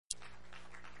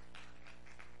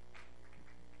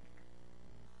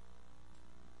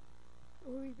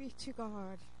be to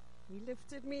God. He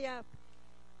lifted me up.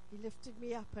 He lifted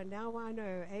me up, and now I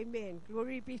know. Amen.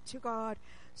 Glory be to God.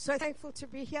 So thankful to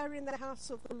be here in the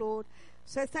house of the Lord.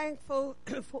 So thankful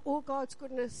for all God's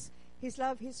goodness, His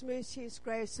love, His mercy, His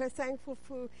grace. So thankful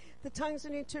for the tongues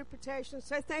and interpretation.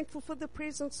 So thankful for the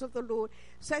presence of the Lord.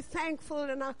 So thankful,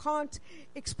 and I can't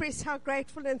express how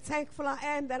grateful and thankful I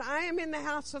am that I am in the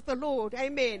house of the Lord.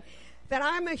 Amen. That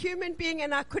I'm a human being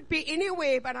and I could be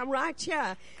anywhere, but I'm right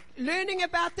here. Learning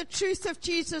about the truth of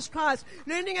Jesus Christ,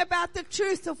 learning about the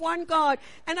truth of one God.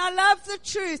 And I love the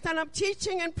truth, and I'm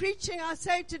teaching and preaching, I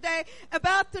say today,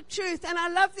 about the truth. And I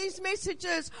love these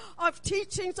messages of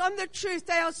teachings on the truth.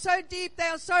 They are so deep, they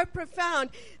are so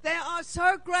profound, they are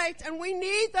so great, and we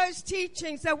need those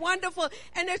teachings. They're wonderful,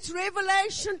 and it's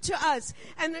revelation to us.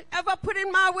 And if I put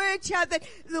in my words here that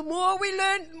the more we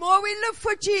learn, the more we live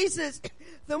for Jesus,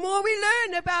 the more we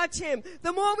learn about Him,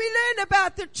 the more we learn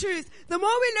about the truth, the more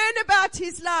we learn about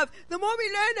His love, the more we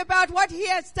learn about what He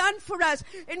has done for us.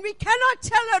 And we cannot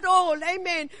tell it all.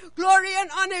 Amen. Glory and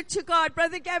honor to God.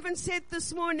 Brother Gavin said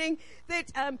this morning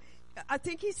that, I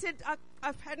think he said,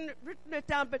 I hadn't written it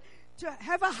down, but to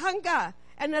have a hunger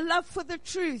and a love for the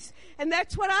truth. And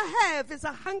that's what I have, is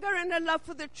a hunger and a love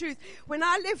for the truth. When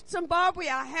I left Zimbabwe,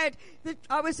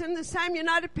 I was in the same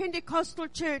United Pentecostal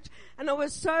church, and I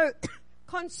was so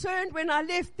concerned when I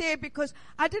left there because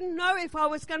I didn't know if I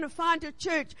was going to find a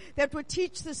church that would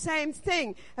teach the same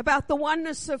thing about the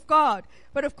oneness of God.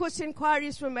 But of course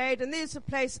inquiries were made, and there's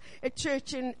a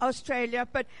church in Australia.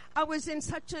 But I was in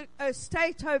such a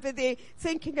state over there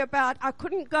thinking about I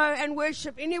couldn't go and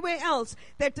worship anywhere else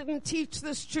that didn't teach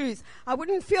this truth. I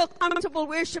wouldn't feel comfortable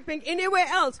worshiping anywhere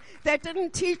else that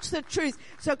didn't teach the truth.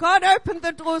 So God opened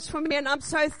the doors for me, and I'm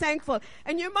so thankful.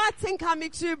 And you might think I'm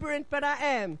exuberant, but I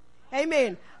am.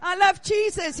 Amen. I love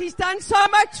Jesus. He's done so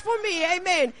much for me.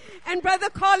 Amen. And Brother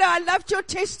Carlo, I loved your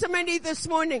testimony this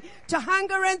morning, to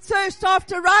hunger and thirst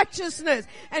after righteousness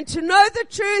and to know the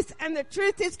truth, and the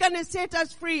truth is going to set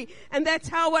us free. And that's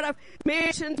how what I've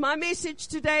mentioned. My message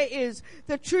today is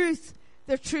the truth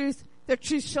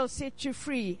shall set you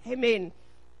free. Amen.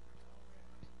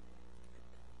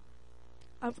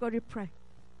 I've got to pray.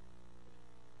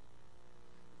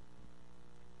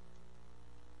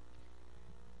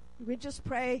 We just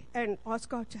pray and ask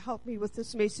God to help me with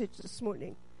this message this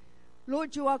morning.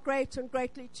 Lord, you are great and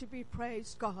greatly to be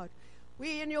praised, God.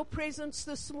 We in your presence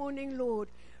this morning, Lord,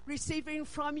 receiving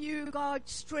from you, God,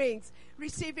 strength,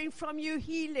 receiving from you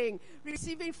healing,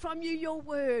 receiving from you your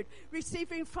word,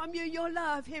 receiving from you your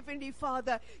love, Heavenly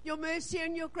Father, your mercy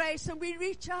and your grace. And we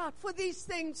reach out for these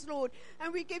things, Lord,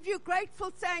 and we give you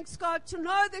grateful thanks, God, to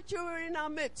know that you are in our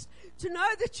midst, to know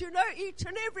that you know each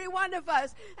and every one of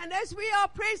us. And as we are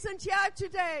present here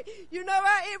today, you know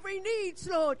our every needs,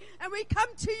 Lord, and we come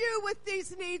to you with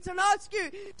these needs and ask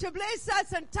you to bless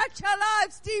us and touch our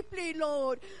lives deeply,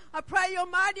 Lord. I pray your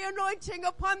mighty anointing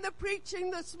upon the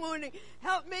preaching this morning.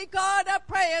 Help me, God, I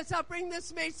pray, as I bring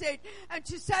this message, and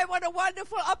to say what a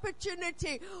wonderful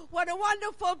opportunity, what a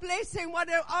wonderful blessing, what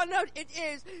an honor it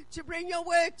is to bring your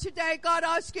word today. God,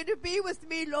 I ask you to be with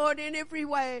me, Lord, in every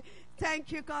way.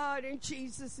 Thank you, God, in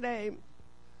Jesus' name.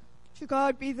 To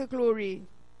God be the glory.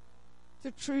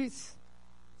 The truth,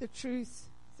 the truth,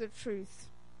 the truth.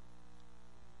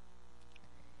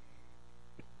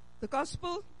 The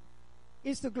gospel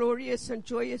is the glorious and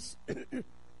joyous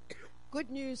good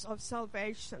news of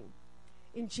salvation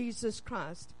in Jesus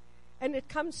Christ. And it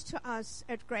comes to us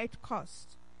at great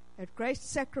cost, at great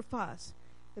sacrifice.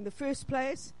 In the first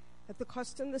place, at the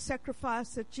cost and the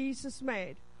sacrifice that Jesus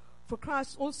made. For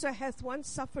Christ also hath once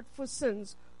suffered for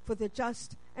sins, for the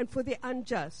just and for the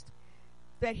unjust,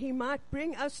 that he might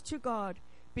bring us to God,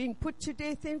 being put to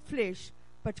death in flesh,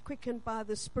 but quickened by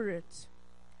the Spirit.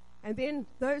 And then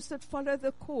those that follow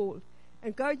the call,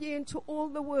 and go ye into all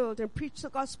the world and preach the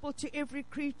gospel to every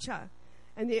creature.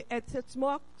 And it's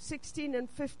Mark 16 and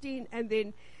 15, and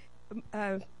then,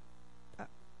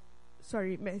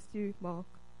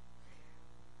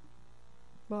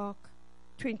 Mark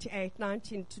 28,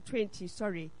 19 to 20,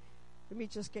 sorry. Let me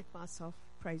just get myself,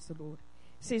 praise the Lord.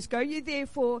 It says, go ye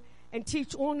therefore and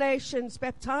teach all nations,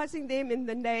 baptizing them in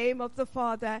the name of the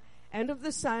Father and of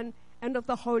the Son and of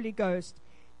the Holy Ghost,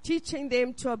 teaching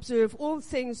them to observe all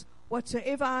things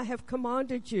whatsoever I have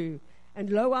commanded you, and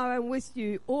lo, I am with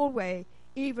you always,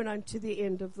 even unto the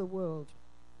end of the world.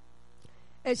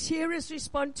 As hearers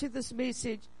respond to this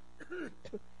message,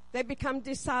 they become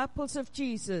disciples of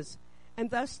Jesus,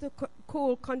 and thus the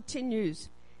call continues.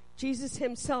 Jesus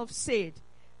himself said,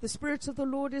 the Spirit of the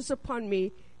Lord is upon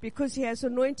me, because he has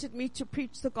anointed me to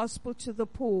preach the gospel to the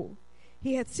poor.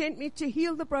 He hath sent me to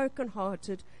heal the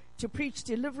brokenhearted, to preach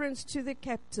deliverance to the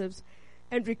captives,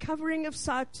 and recovering of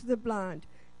sight to the blind,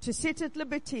 to set at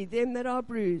liberty them that are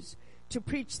bruised, to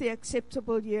preach the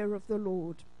acceptable year of the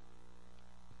Lord.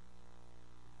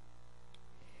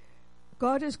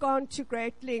 God has gone to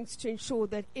great lengths to ensure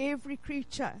that every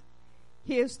creature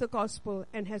hears the gospel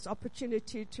and has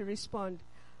opportunity to respond.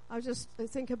 I just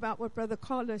think about what Brother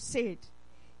Carlos said.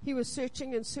 He was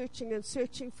searching and searching and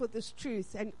searching for this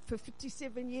truth. And for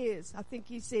 57 years, I think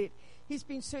he said, he's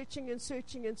been searching and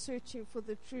searching and searching for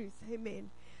the truth.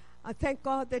 Amen. I thank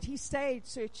God that he stayed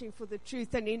searching for the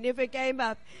truth and he never gave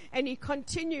up. And he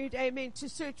continued, amen, to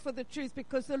search for the truth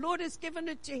because the Lord has given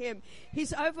it to him.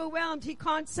 He's overwhelmed. He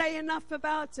can't say enough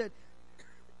about it.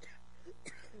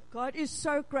 God is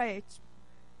so great.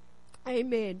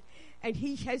 Amen. And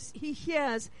he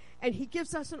hears, and he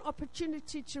gives us an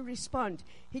opportunity to respond.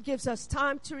 He gives us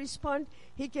time to respond.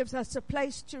 He gives us a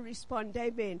place to respond.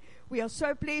 Amen. We are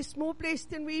so blessed, more blessed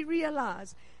than we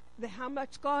realize, how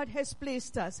much God has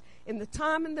blessed us in the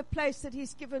time and the place that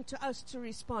he's given to us to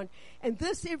respond. And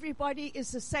this, everybody,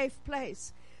 is a safe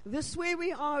place. This where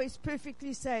we are is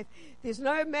perfectly safe. There's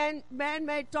no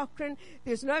man-made doctrine.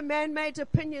 There's no man-made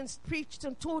opinions preached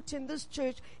and taught in this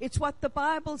church. It's what the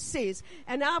Bible says.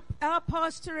 And our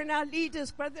pastor and our leaders,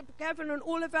 Brother Gavin and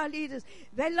all of our leaders,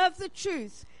 they love the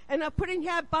truth. And are putting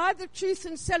here, buy the truth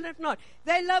and sell it not.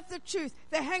 They love the truth.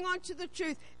 They hang on to the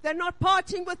truth. They're not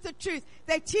parting with the truth.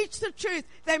 They teach the truth.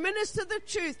 They minister the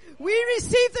truth. We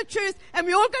receive the truth, and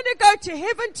we're all going to go to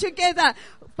heaven together.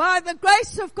 By the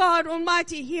grace of God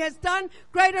Almighty, he has done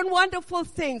great and wonderful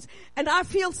things. And I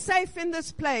feel safe in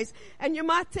this place. And you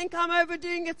might think I'm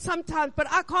overdoing it sometimes, but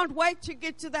I can't wait to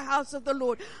get to the house of the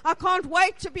Lord. I can't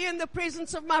wait to be in the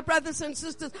presence of my brothers and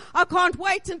sisters. I can't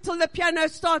wait until the piano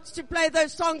starts to play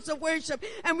those songs of worship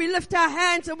and we lift our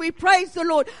hands and we praise the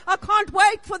Lord. I can't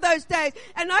wait for those days.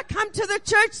 And I come to the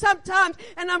church sometimes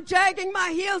and I'm dragging my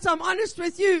heels. I'm honest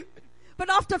with you. But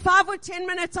after 5 or 10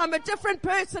 minutes, I'm a different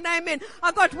person. Amen.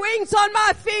 I've got wings on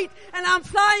my feet and I'm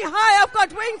flying high. I've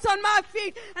got wings on my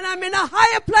feet and I'm in a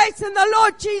higher place in the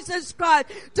Lord Jesus Christ.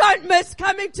 Don't miss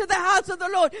coming to the house of the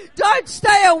Lord. Don't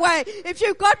stay away. If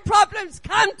you've got problems,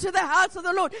 come to the house of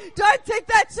the Lord. Don't think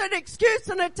that's an excuse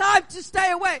and a time to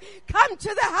stay away. Come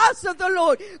to the house of the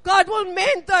Lord. God will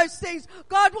mend those things.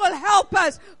 God will help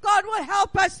us. God will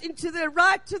help us into the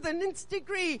right to the nth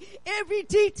degree. Every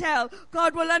detail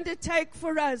God will undertake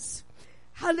for us.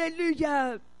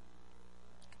 Hallelujah.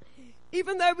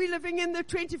 Even though we're living in the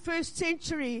 21st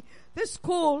century, this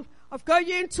call of go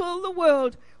ye into all the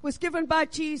world was given by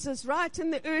Jesus right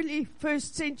in the early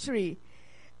 1st century.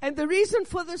 And the reason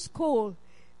for this call,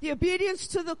 the obedience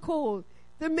to the call,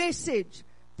 the message,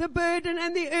 the burden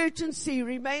and the urgency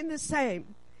remain the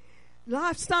same.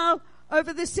 Lifestyle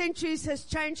over the centuries has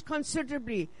changed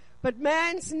considerably, but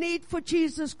man's need for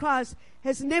Jesus Christ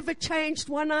has never changed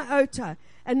one iota,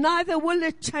 and neither will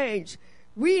it change.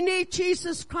 We need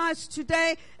Jesus Christ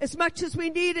today as much as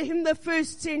we needed him the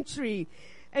 1st century.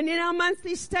 And in our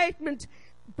monthly statement,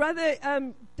 Brother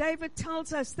David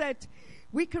tells us that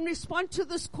we can respond to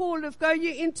this call of go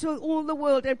ye into all the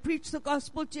world and preach the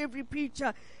gospel to every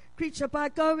creature by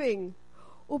going,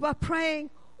 or by praying,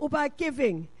 or by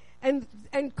giving.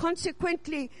 And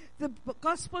consequently, the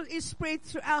gospel is spread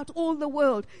throughout all the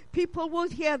world. People will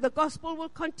hear. The gospel will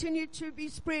continue to be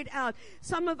spread out.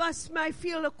 Some of us may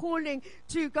feel a calling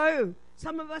to go.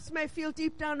 Some of us may feel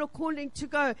deep down a calling to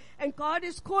go. And God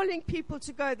is calling people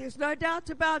to go. There's no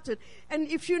doubt about it. And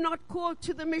if you're not called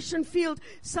to the mission field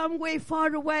somewhere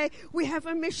far away, we have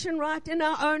a mission right in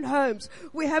our own homes.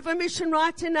 We have a mission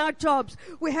right in our jobs.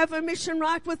 We have a mission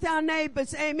right with our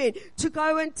neighbors. Amen. To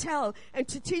go and tell and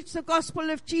to teach the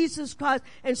gospel of Jesus Christ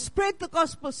and spread the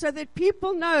gospel so that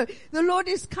people know the Lord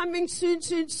is coming soon,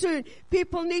 soon, soon.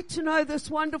 People need to know this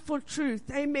wonderful truth.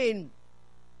 Amen.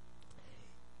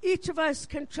 Each of us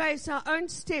can trace our own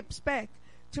steps back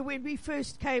to when we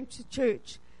first came to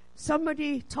church.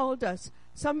 Somebody told us,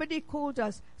 somebody called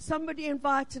us, somebody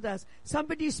invited us,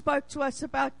 somebody spoke to us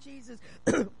about Jesus.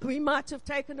 We might have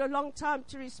taken a long time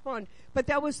to respond, but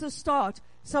that was the start.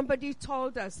 Somebody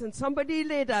told us and somebody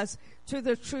led us to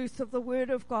the truth of the Word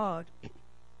of God.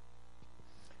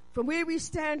 From where we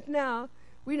stand now,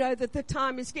 we know that the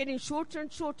time is getting shorter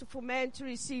and shorter for man to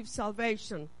receive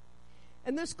salvation.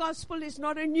 And this gospel is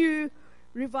not a new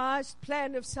revised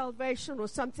plan of salvation or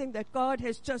something that God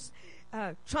has just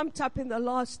trumped up in the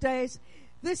last days.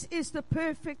 This is the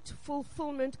perfect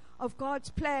fulfillment of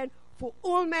God's plan for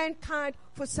all mankind,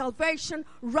 for salvation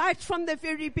right from the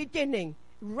very beginning.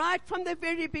 right from the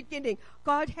very beginning.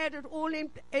 God had it all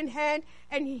in hand,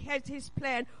 and He had His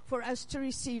plan for us to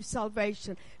receive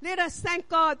salvation. Let us thank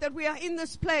God that we are in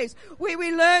this place where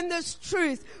we learn this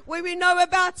truth, where we know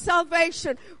about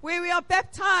salvation, where we are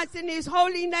baptized in His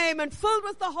holy name and filled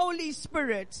with the Holy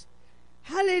Spirit.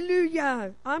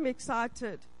 Hallelujah. I'm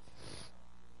excited.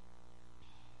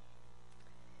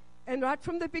 And right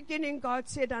from the beginning, God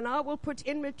said, and I will put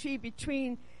enmity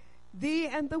between thee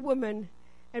and the woman,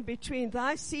 and between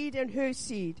thy seed and her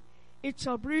seed. It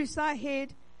shall bruise thy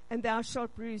head, and thou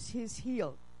shalt bruise his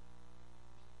heel.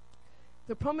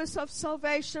 The promise of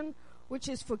salvation, which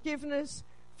is forgiveness,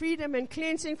 freedom, and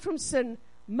cleansing from sin,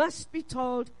 must be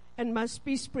told and must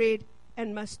be spread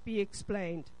and must be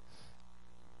explained.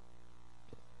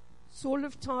 Saul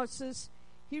of Tarsus,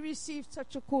 he received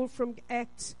such a call from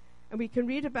Acts, and we can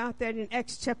read about that in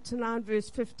Acts chapter 9, verse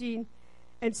 15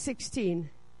 and 16.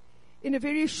 In a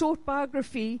very short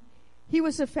biography, he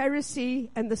was a Pharisee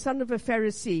and the son of a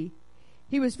Pharisee.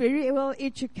 He was very well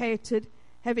educated,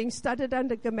 having studied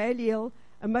under Gamaliel,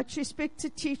 a much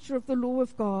respected teacher of the law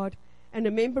of God, and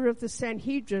a member of the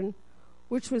Sanhedrin,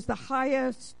 which was the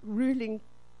highest ruling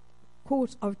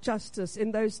court of justice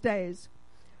in those days.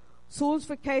 Saul's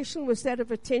vocation was that of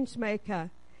a tent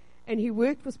maker, and he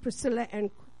worked with Priscilla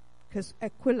and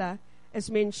Aquila,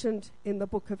 as mentioned in the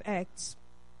book of Acts.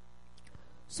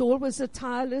 Saul was a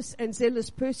tireless and zealous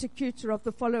persecutor of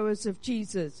the followers of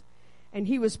Jesus, and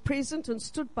he was present and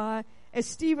stood by as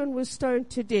Stephen was stoned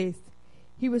to death.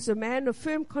 He was a man of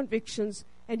firm convictions,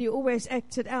 and he always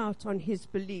acted out on his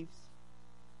beliefs.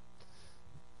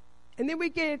 And then we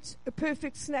get a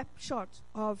perfect snapshot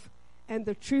of, and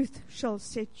the truth shall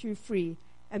set you free,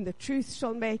 and the truth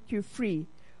shall make you free,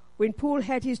 when Paul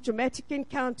had his dramatic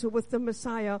encounter with the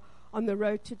Messiah on the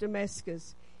road to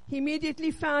Damascus. He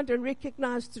immediately found and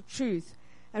recognized the truth,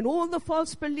 and all the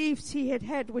false beliefs he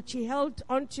had, which he held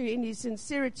onto in his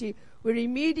sincerity, were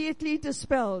immediately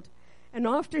dispelled. And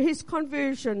after his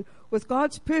conversion, with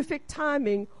God's perfect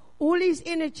timing, all his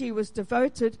energy was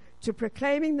devoted to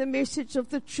proclaiming the message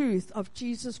of the truth of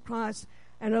Jesus Christ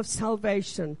and of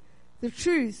salvation. The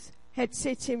truth had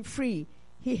set him free.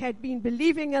 He had been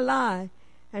believing a lie,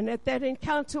 and at that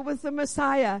encounter with the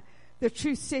Messiah, the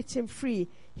truth set him free.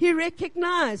 He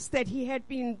recognized that he had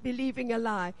been believing a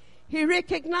lie. He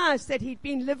recognized that he'd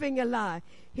been living a lie.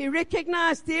 He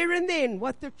recognized there and then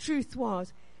what the truth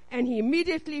was. And he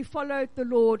immediately followed the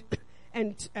Lord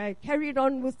and carried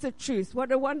on with the truth.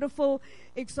 What a wonderful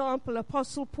example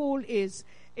Apostle Paul is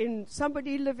in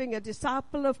somebody living, a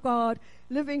disciple of God,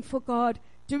 living for God,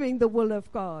 doing the will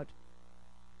of God.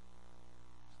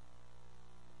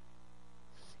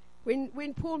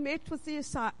 When Paul met with the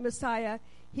Messiah,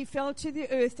 he fell to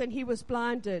the earth and he was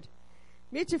blinded.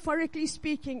 Metaphorically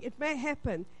speaking, it may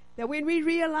happen that when we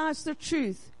realize the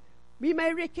truth, we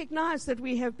may recognize that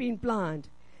we have been blind,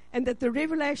 and that the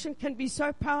revelation can be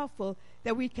so powerful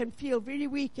that we can feel very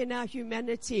weak in our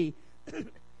humanity,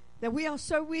 that we are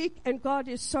so weak and God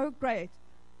is so great.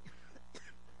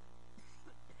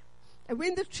 And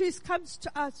when the truth comes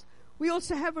to us, we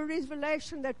also have a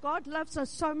revelation that God loves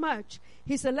us so much.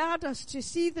 He's allowed us to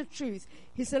see the truth.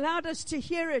 He's allowed us to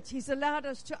hear it. He's allowed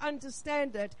us to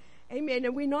understand it. Amen.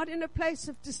 And we're not in a place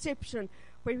of deception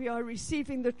where we are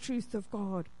receiving the truth of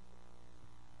God.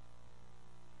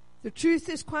 The truth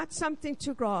is quite something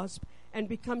to grasp and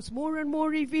becomes more and more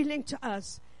revealing to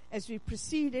us as we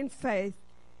proceed in faith,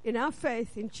 in our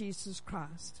faith in Jesus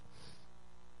Christ.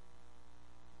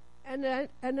 And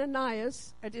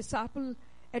Ananias, a disciple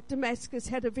at Damascus,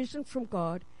 had a vision from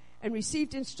God and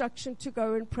received instruction to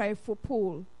go and pray for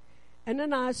Paul.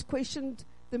 Ananias questioned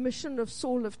the mission of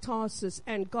Saul of Tarsus,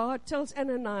 and God tells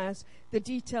Ananias the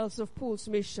details of Paul's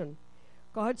mission.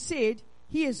 God said,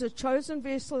 "He is a chosen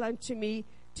vessel unto me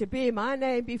to bear my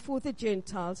name before the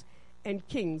Gentiles and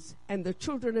kings and the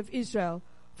children of Israel,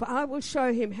 for I will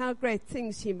show him how great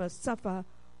things he must suffer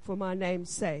for my name's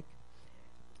sake."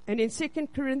 And in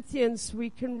 2 Corinthians, we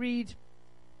can read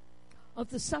of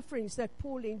the sufferings that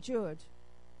Paul endured.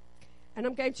 And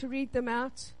I'm going to read them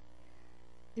out.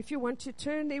 If you want to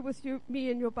turn there with me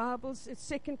in your Bibles, it's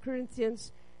 2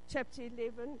 Corinthians chapter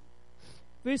 11,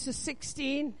 verses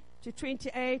 16 to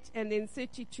 28, and then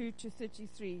 32 to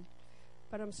 33.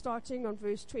 But I'm starting on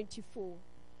verse 24.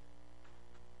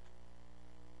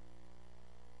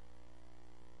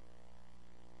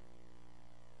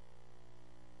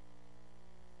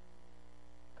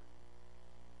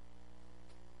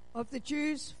 Of the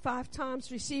Jews, 5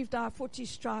 times received I 40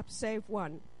 stripes, save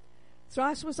one.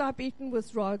 Thrice was I beaten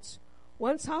with rods.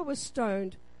 Once I was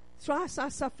stoned. Thrice I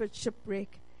suffered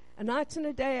shipwreck. A night and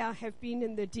a day I have been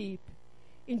in the deep.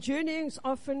 In journeyings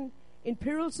often, in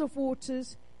perils of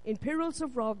waters, in perils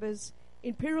of robbers,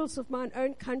 in perils of mine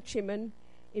own countrymen,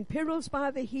 in perils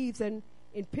by the heathen,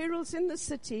 in perils in the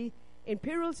city, in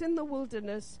perils in the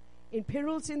wilderness, in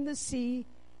perils in the sea,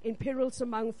 in perils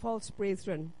among false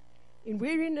brethren, in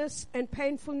weariness and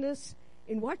painfulness,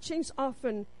 in watchings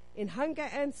often, in hunger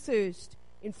and thirst,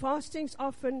 in fastings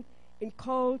often, in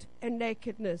cold and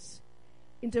nakedness.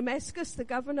 In Damascus, the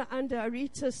governor under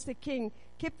Aretas the king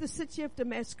kept the city of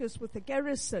Damascus with a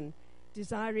garrison,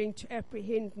 desiring to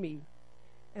apprehend me.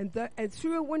 And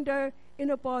through a window in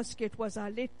a basket was I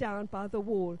let down by the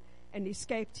wall and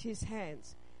escaped his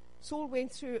hands. Saul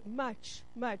went through much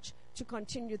to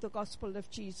continue the gospel of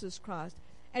Jesus Christ.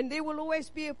 And there will always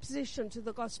be opposition to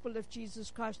the gospel of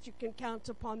Jesus Christ. You can count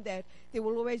upon that. There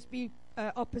will always be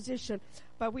opposition.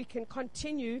 But we can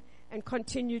continue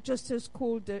just as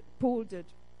Paul did.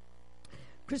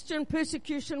 Christian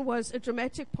persecution was a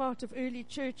dramatic part of early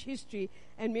church history,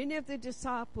 and many of the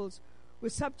disciples were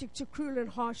subject to cruel and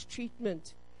harsh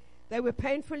treatment. They were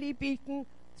painfully beaten,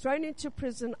 thrown into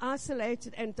prison,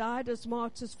 isolated, and died as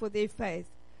martyrs for their faith.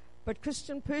 But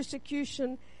Christian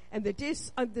persecution and the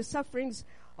deaths and the sufferings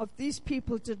of these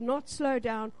people did not slow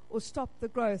down or stop the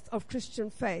growth of Christian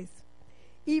faith.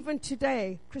 Even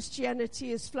today,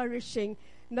 Christianity is flourishing.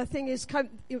 Nothing is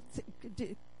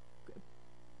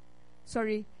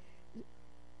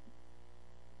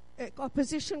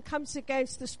opposition comes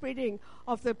against the spreading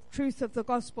of the truth of the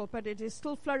gospel, but it is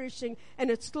still flourishing and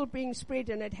it's still being spread,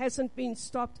 and it hasn't been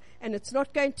stopped, and it's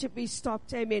not going to be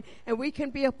stopped. Amen. And we can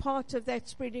be a part of that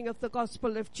spreading of the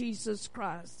gospel of Jesus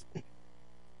Christ.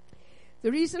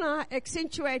 The reason I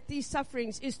accentuate these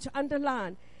sufferings is to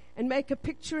underline and make a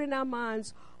picture in our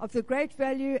minds of the great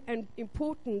value and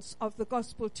importance of the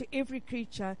gospel to every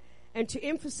creature, and to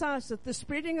emphasize that the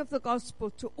spreading of the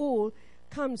gospel to all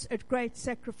comes at great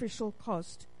sacrificial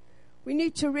cost. We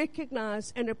need to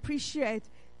recognize and appreciate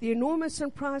the enormous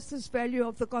and priceless value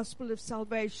of the gospel of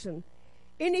salvation.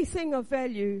 Anything of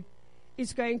value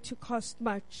is going to cost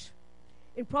much.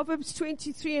 In Proverbs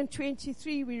 23 and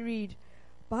 23 we read,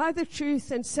 "Buy the truth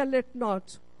and sell it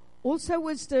not, also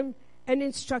wisdom and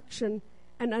instruction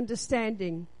and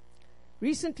understanding."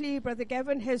 Recently, Brother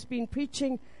Gavin has been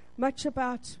preaching much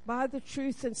about buy the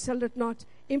truth and sell it not,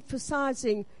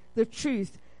 emphasizing the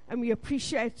truth, and we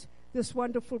appreciate this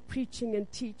wonderful preaching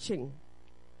and teaching.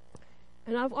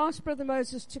 And I've asked Brother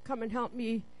Moses to come and help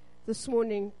me this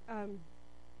morning.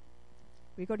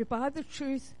 We've got to buy the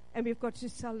truth and we've got to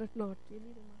sell it not. Do you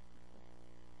need a mic?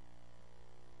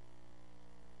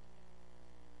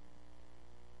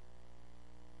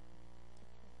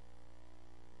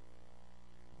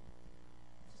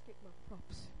 Just get my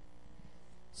props.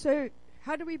 So,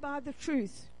 how do we buy the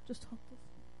truth? Just hold this.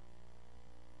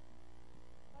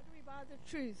 The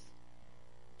truth.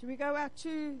 Do we go out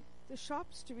to the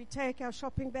shops? Do we take our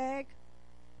shopping bag?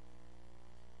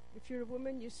 If you're a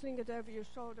woman, you sling it over your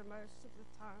shoulder most of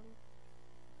the time.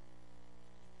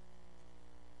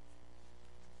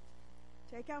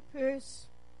 Take our purse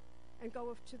and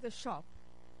go off to the shop.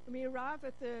 And we arrive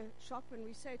at the shop and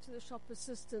we say to the shop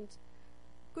assistant,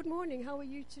 "Good morning, how are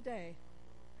you today?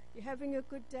 You having a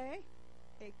good day?"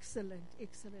 Excellent,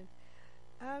 excellent.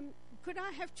 Could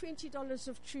I have $20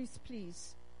 of truth,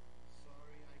 please?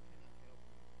 Sorry, I cannot help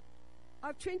you. I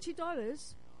have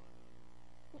 $20?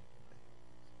 No.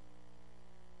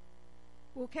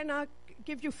 Well, can I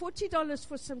give you $40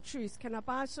 for some truth? Can I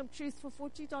buy some truth for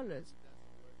 $40? Doesn't work that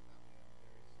way.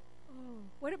 I'm very sorry. Oh,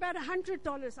 what about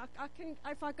 $100? I can,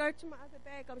 if I go to my other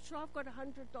bag, I'm sure I've got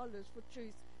 $100 for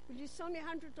truth. Will you sell me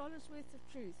 $100 worth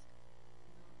of truth?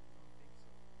 No,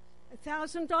 I don't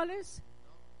think so. $1,000? No.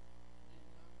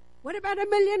 What about $1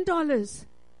 million? No.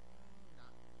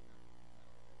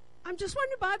 I'm just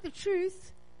wanting to buy the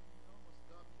truth. You almost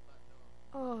got me,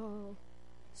 but no. Oh,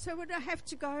 so would I have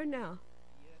to go now?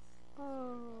 Yes.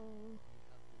 Oh, You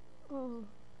have to go. oh, I'm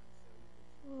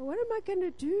oh, what am I going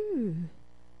to do?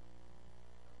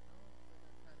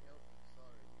 I can't help you.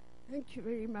 Sorry. Thank you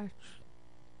very much.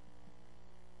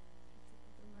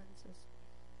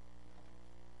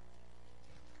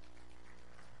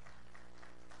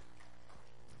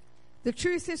 The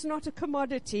truth is not a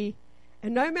commodity,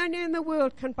 and no money in the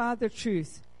world can buy the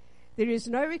truth. There is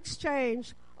no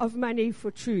exchange of money for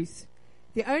truth.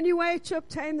 The only way to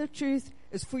obtain the truth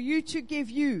is for you to give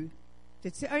you.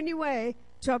 That's the only way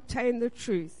to obtain the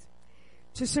truth.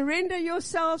 To surrender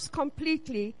yourselves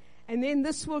completely, and then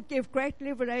this will give great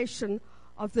liberation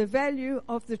of the value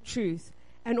of the truth,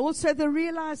 and also the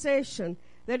realization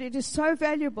that it is so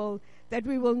valuable that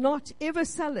we will not ever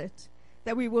sell it,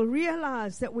 that we will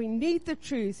realize that we need the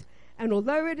truth, and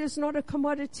although it is not a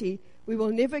commodity, We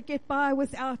will never get by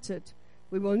without it.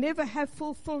 We will never have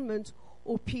fulfillment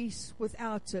or peace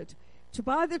without it. To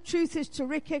buy the truth is to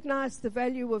recognize the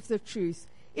value of the truth.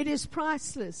 It is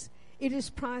priceless. It is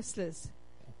priceless.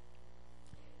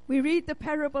 We read the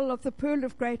parable of the pearl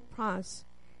of great price.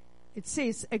 It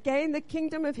says, again, the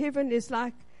kingdom of heaven is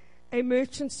like a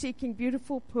merchant seeking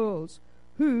beautiful pearls,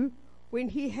 who, when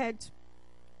he had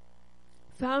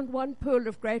found one pearl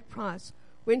of great price,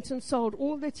 went and sold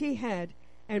all that he had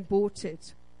and bought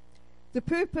it. The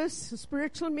purpose, the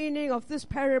spiritual meaning of this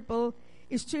parable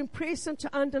is to impress and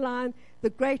to underline the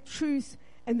great truth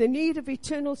and the need of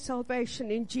eternal salvation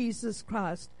in Jesus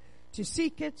Christ, to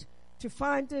seek it, to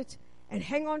find it, and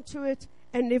hang on to it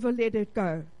and never let it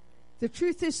go. The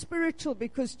truth is spiritual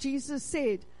because Jesus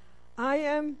said, I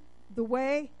am the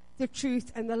way, the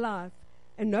truth, and the life,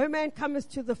 and no man cometh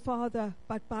to the Father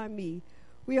but by me.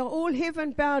 We are all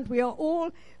heaven bound. We are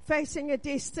all facing a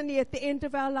destiny at the end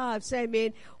of our lives,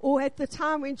 amen, or at the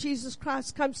time when Jesus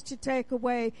Christ comes to take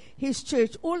away his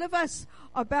church. All of us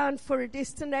are bound for a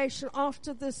destination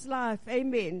after this life,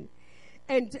 amen.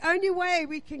 And the only way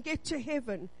we can get to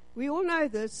heaven, we all know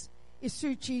this, is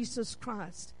through Jesus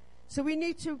Christ. So we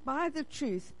need to buy the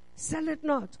truth, sell it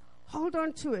not, hold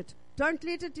on to it. Don't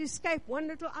let it escape one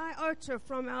little iota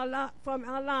from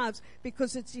our lives,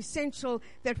 because it's essential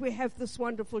that we have this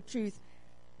wonderful truth.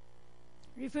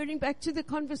 Referring back to the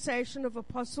conversation of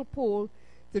Apostle Paul,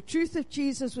 the truth of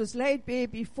Jesus was laid bare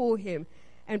before him,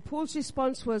 and Paul's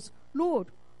response was, Lord,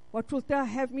 what wilt thou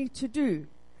have me to do?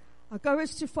 I go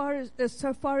so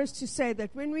far as to say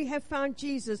that when we have found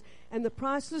Jesus and the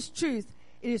priceless truth,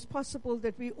 it is possible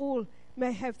that we all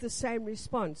may have the same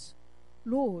response.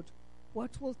 Lord,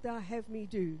 what wilt thou have me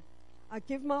do? I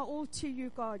give my all to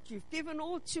you, God. You've given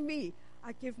all to me.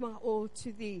 I give my all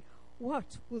to thee.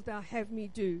 What wilt thou have me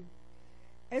do?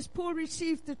 As Paul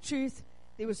received the truth,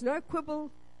 there was no quibble,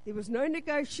 there was no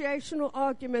negotiation or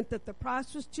argument that the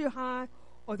price was too high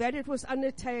or that it was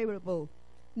unattainable.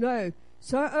 No,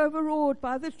 so overawed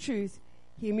by the truth,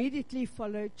 he immediately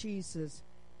followed Jesus.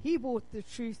 He bought the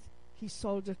truth, he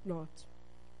sold it not.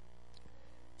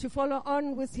 To follow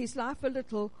on with his life a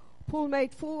little, Paul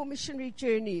made 4 missionary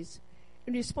journeys.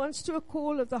 In response to a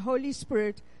call of the Holy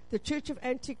Spirit, the church of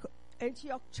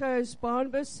Antioch chose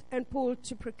Barnabas and Paul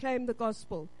to proclaim the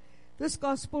gospel. This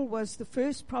gospel was the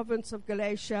first province of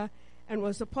Galatia and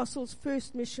was the apostles'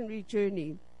 first missionary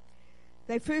journey.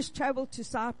 They first traveled to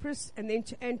Cyprus and then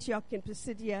to Antioch in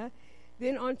Pisidia,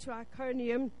 then on to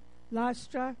Iconium,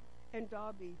 Lystra, and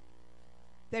Derbe.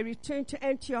 They returned to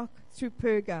Antioch through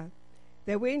Perga.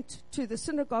 They went to the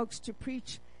synagogues to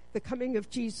preach the coming of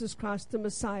Jesus Christ the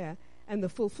Messiah and the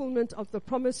fulfillment of the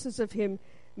promises of him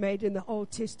made in the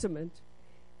Old Testament.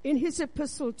 In his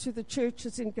epistle to the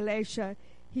churches in Galatia,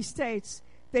 he states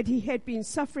that he had been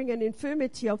suffering an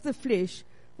infirmity of the flesh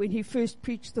when he first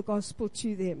preached the gospel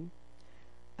to them.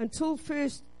 Until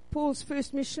Paul's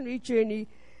first missionary journey,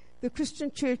 the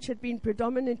Christian church had been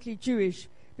predominantly Jewish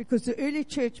because the early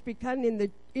church began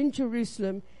in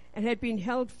Jerusalem and had been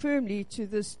held firmly to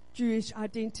this Jewish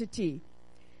identity.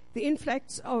 The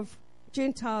influx of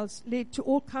Gentiles led to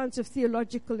all kinds of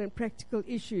theological and practical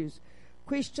issues.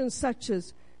 Questions such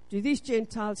as, do these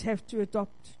Gentiles have to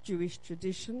adopt Jewish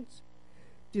traditions?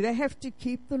 Do they have to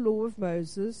keep the law of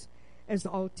Moses, as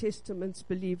the Old Testament's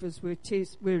believers were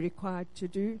required to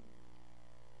do?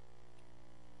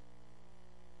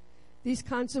 These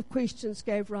kinds of questions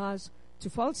gave rise to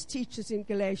false teachers in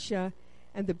Galatia,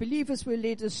 and the believers were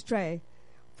led astray.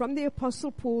 From the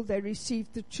Apostle Paul they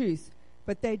received the truth,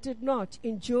 but they did not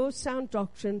endure sound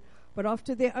doctrine, but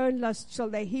after their own lust shall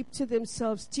they heap to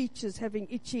themselves teachers having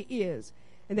itchy ears,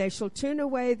 and they shall turn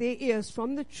away their ears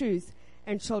from the truth,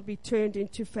 and shall be turned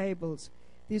into fables.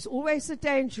 There's always a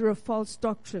danger of false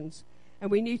doctrines,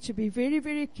 and we need to be very,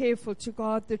 very careful to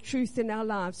guard the truth in our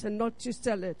lives and not to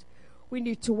sell it. We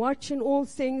need to watch in all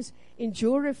things,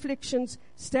 endure afflictions,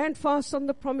 stand fast on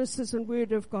the promises and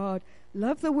word of God,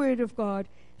 love the word of God,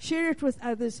 share it with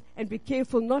others, and be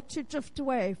careful not to drift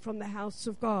away from the house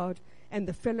of God and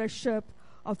the fellowship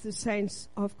of the saints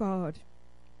of God.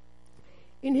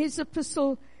 In his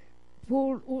epistle,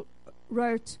 Paul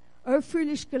wrote, O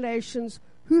foolish Galatians,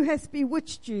 who hath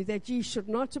bewitched you that ye should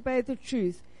not obey the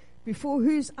truth, before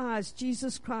whose eyes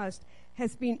Jesus Christ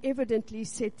hath been evidently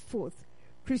set forth,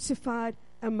 crucified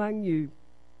among you?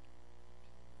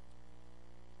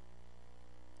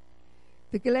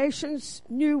 The Galatians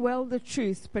knew well the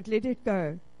truth, but let it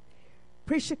go.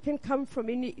 Pressure can come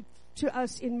to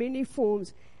us in many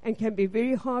forms and can be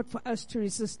very hard for us to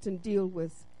resist and deal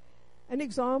with. An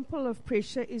example of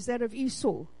pressure is that of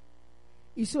Esau.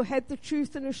 Esau had the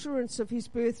truth and assurance of his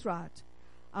birthright.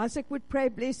 Isaac would pray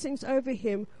blessings over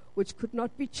him which could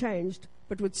not be changed,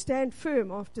 but would stand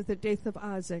firm after the death of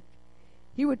Isaac.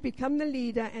 He would become the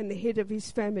leader and the head of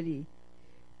his family.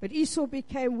 But Esau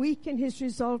became weak in his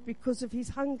resolve because of his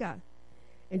hunger.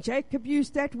 And Jacob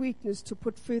used that weakness to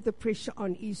put further pressure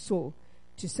on Esau,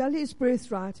 to sell his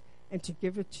birthright and to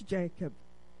give it to Jacob.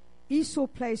 Esau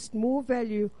placed more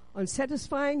value on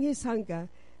satisfying his hunger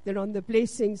than on the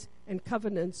blessings and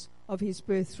covenants of his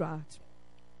birthright.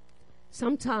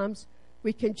 Sometimes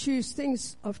we can choose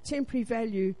things of temporary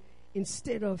value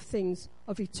instead of things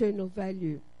of eternal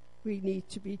value. We need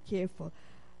to be careful.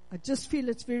 I just feel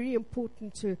it's very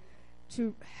important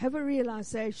to have a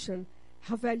realization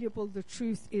how valuable the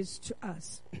truth is to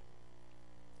us.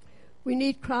 We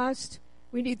need Christ.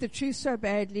 We need the truth so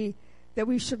badly that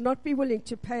we should be willing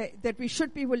to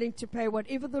pay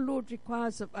whatever the Lord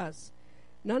requires of us.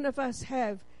 None of us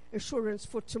have assurance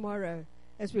for tomorrow.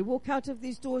 As we walk out of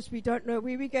these doors, we don't know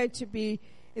where we're going to be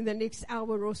in the next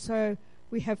hour or so.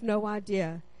 We have no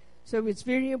idea. So it's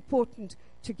very important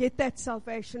to get that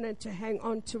salvation and to hang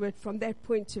on to it from that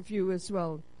point of view as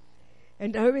well.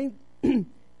 And knowing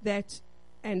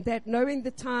knowing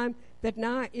the time, that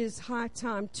now is high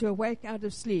time to awake out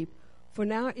of sleep, for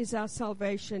now is our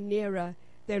salvation nearer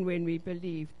than when we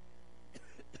believed.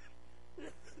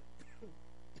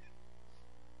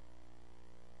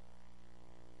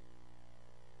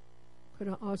 Could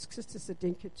I ask Sister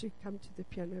Sadinka to come to the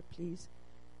piano, please,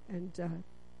 and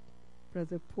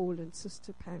Brother Paul and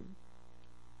Sister Pam.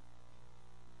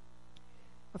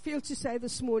 I feel to say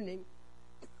this morning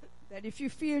that if you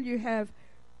feel you have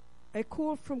a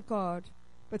call from God,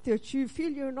 but that you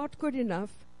feel you're not good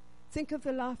enough, think of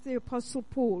the life of the Apostle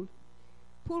Paul.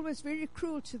 Paul was very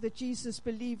cruel to the Jesus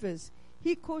believers.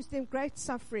 He caused them great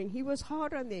suffering. He was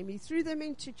hard on them. He threw them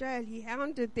into jail. He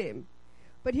hounded them.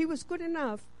 But he was good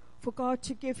enough for God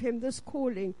to give him this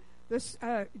calling,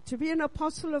 to be an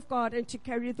apostle of God and to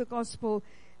carry the gospel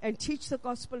and teach the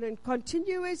gospel and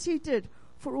continue as he did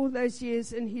for all those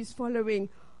years in his following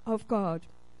of God.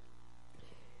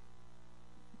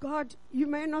 God, you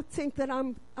may not think that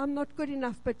I'm not good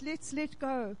enough, but let's let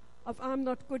go of I'm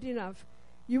not good enough.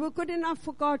 You were good enough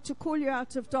for God to call you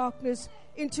out of darkness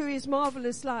into his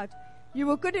marvelous light. You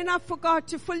were good enough for God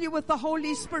to fill you with the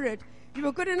Holy Spirit. You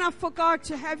were good enough for God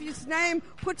to have his name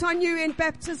put on you in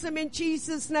baptism in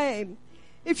Jesus' name.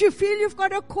 If you feel you've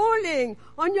got a calling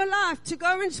on your life to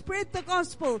go and spread the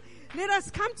gospel, let us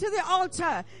come to the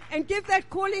altar and give that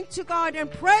calling to God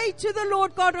and pray to the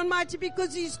Lord God Almighty,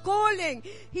 because he's calling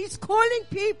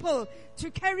people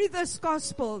to carry this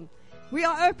gospel. We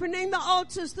are opening the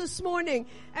altars this morning,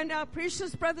 and our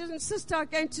precious brothers and sisters are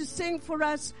going to sing for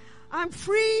us, I'm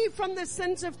free from the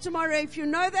sins of tomorrow. If you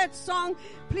know that song,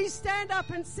 please stand up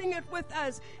and sing it with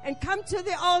us and come to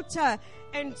the altar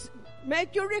and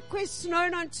make your requests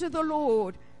known unto the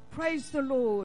Lord. Praise the Lord.